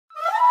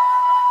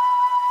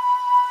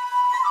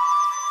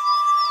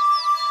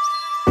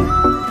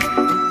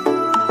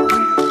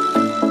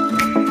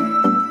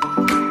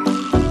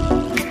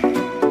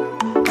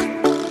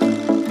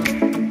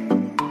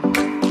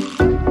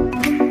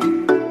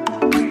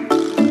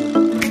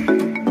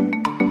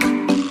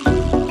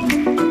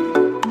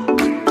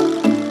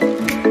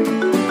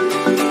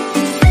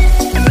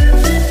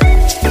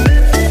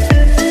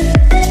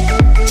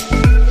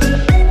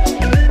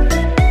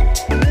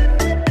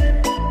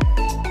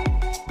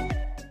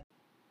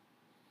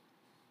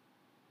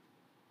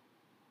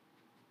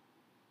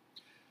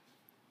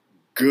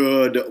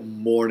Good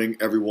morning,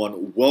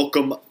 everyone.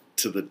 Welcome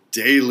to the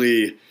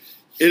daily.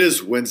 It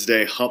is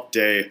Wednesday, hump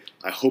day.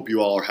 I hope you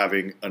all are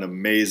having an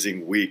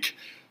amazing week.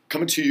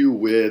 Coming to you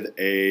with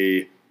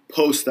a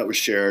post that was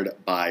shared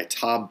by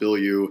Tom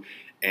Bilyeu,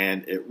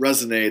 and it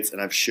resonates, and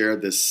I've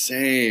shared this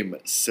same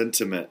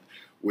sentiment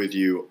with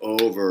you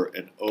over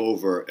and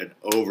over and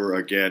over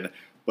again,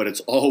 but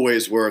it's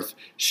always worth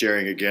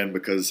sharing again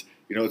because,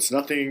 it's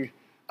nothing,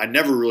 I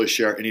never really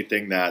share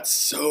anything that's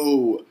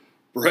so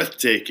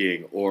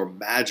breathtaking or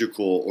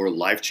magical or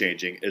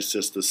life-changing. It's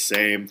just the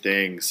same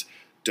things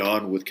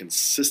done with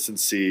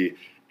consistency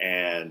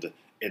and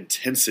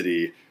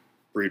intensity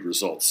breed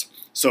results.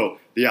 So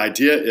the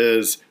idea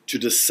is to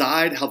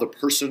decide how the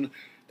person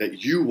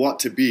that you want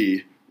to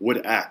be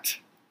would act,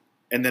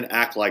 and then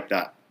act like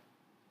that,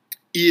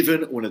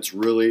 even when it's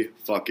really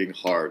fucking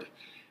hard.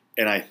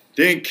 And I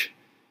think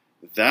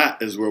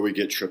that is where we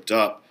get tripped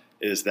up,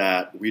 is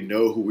that we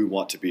know who we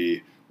want to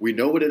be. We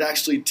know what it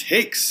actually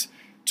takes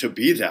to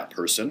be that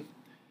person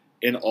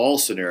in all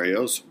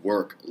scenarios: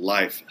 work,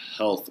 life,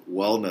 health,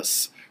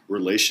 wellness,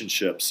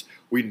 relationships.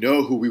 We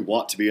know who we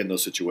want to be in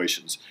those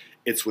situations.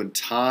 It's when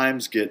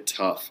times get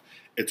tough,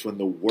 it's when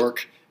the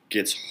work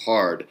gets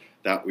hard,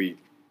 that we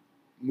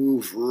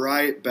move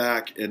right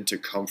back into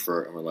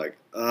comfort and we're like,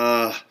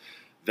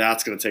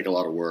 that's going to take a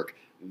lot of work.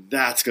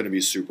 That's going to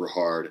be super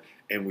hard.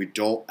 And we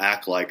don't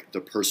act like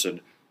the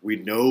person we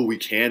know we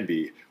can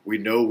be, we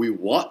know we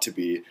want to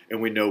be,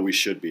 and we know we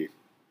should be.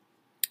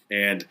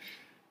 And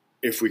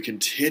if we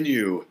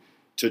continue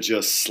to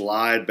just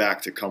slide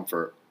back to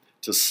comfort,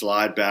 to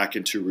slide back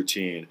into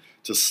routine,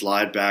 to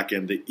slide back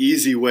in the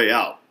easy way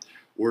out,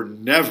 we're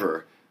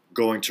never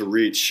going to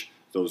reach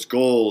those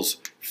goals,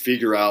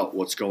 figure out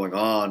what's going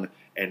on,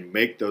 and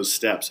make those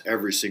steps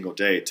every single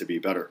day to be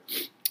better.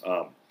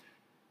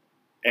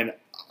 And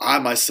I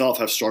myself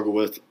have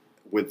struggled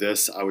with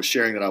this. I was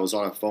sharing that I was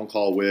on a phone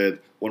call with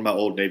one of my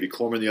old Navy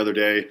corpsmen the other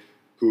day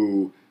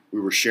who we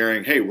were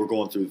sharing, hey, we're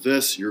going through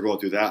this, you're going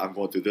through that, I'm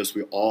going through this.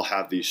 We all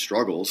have these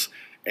struggles.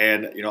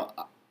 And,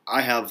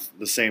 I have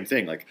the same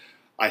thing. Like,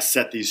 I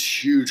set these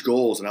huge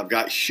goals, and I've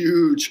got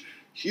huge,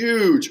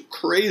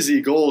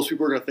 crazy goals.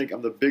 People are going to think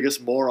I'm the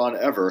biggest moron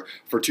ever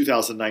for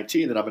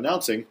 2019 that I'm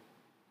announcing.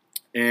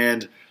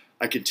 And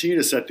I continue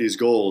to set these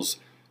goals,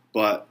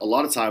 but a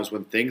lot of times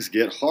when things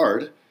get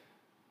hard,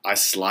 I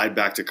slide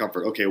back to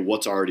comfort. Okay,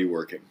 what's already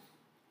working?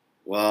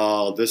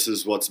 Well, this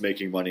is what's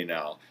making money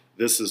now.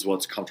 This is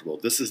what's comfortable.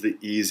 This is the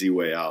easy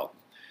way out.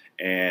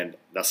 And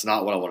that's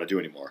not what I want to do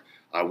anymore.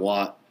 I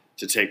want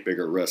to take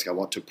bigger risk. I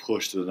want to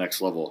push to the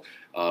next level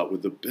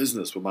with the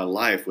business, with my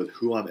life, with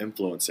who I'm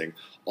influencing,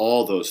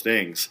 all those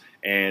things.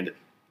 And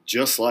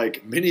just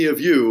like many of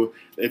you,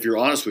 if you're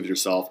honest with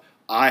yourself,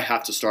 I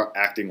have to start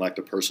acting like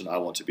the person I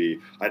want to be.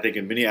 I think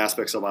in many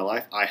aspects of my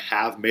life, I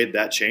have made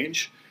that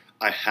change.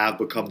 I have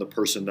become the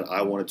person that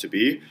I wanted to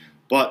be,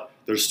 but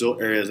there's still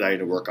areas that I need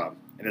to work on.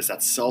 And it's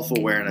that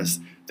self-awareness,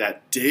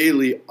 that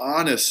daily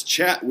honest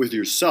chat with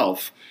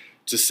yourself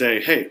to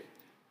say, hey,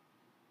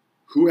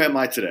 who am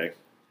I today?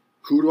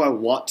 Who do I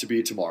want to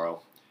be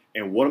tomorrow?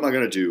 And what am I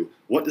going to do?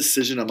 What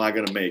decision am I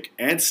going to make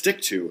and stick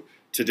to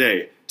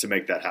today to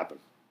make that happen?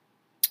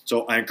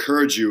 So I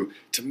encourage you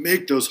to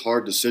make those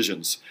hard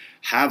decisions.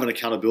 Have an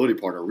accountability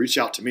partner. Reach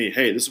out to me.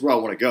 Hey, this is where I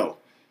want to go.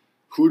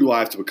 Who do I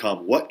have to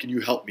become? What can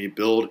you help me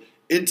build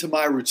into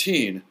my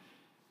routine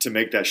to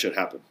make that shit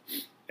happen?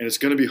 And it's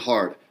going to be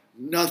hard.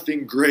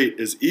 Nothing great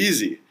is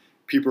easy.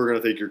 People are going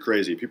to think you're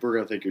crazy. People are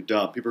going to think you're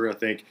dumb. People are going to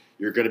think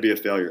you're going to be a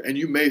failure. And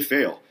you may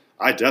fail.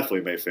 I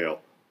definitely may fail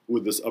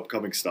with this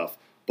upcoming stuff.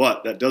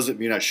 But that doesn't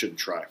mean I shouldn't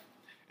try.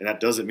 And that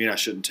doesn't mean I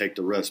shouldn't take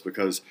the risk,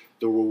 because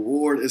the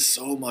reward is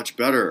so much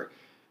better.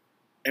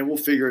 And we'll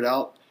figure it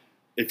out.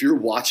 If you're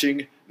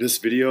watching this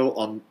video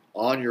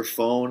on your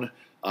phone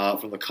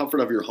from the comfort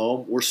of your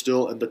home, we're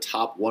still in the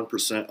top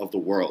 1% of the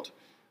world.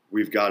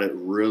 We've got it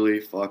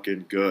really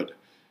fucking good.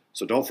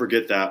 So don't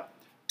forget that.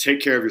 Take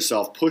care of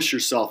yourself. Push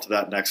yourself to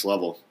that next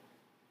level.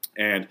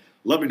 And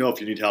let me know if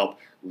you need help.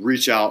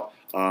 Reach out.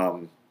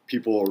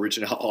 People are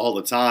reaching out all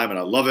the time, and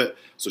I love it.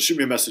 So shoot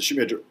me a message. Shoot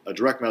me a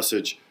direct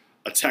message,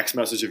 a text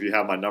message if you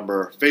have my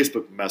number,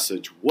 Facebook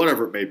message,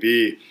 whatever it may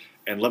be.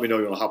 And let me know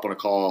you want to hop on a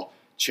call,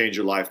 change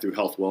your life through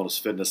health, wellness,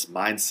 fitness,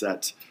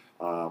 mindset.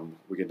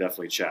 We can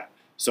definitely chat.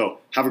 So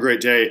have a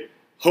great day.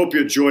 Hope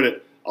you enjoyed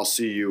it. I'll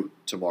see you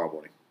tomorrow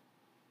morning.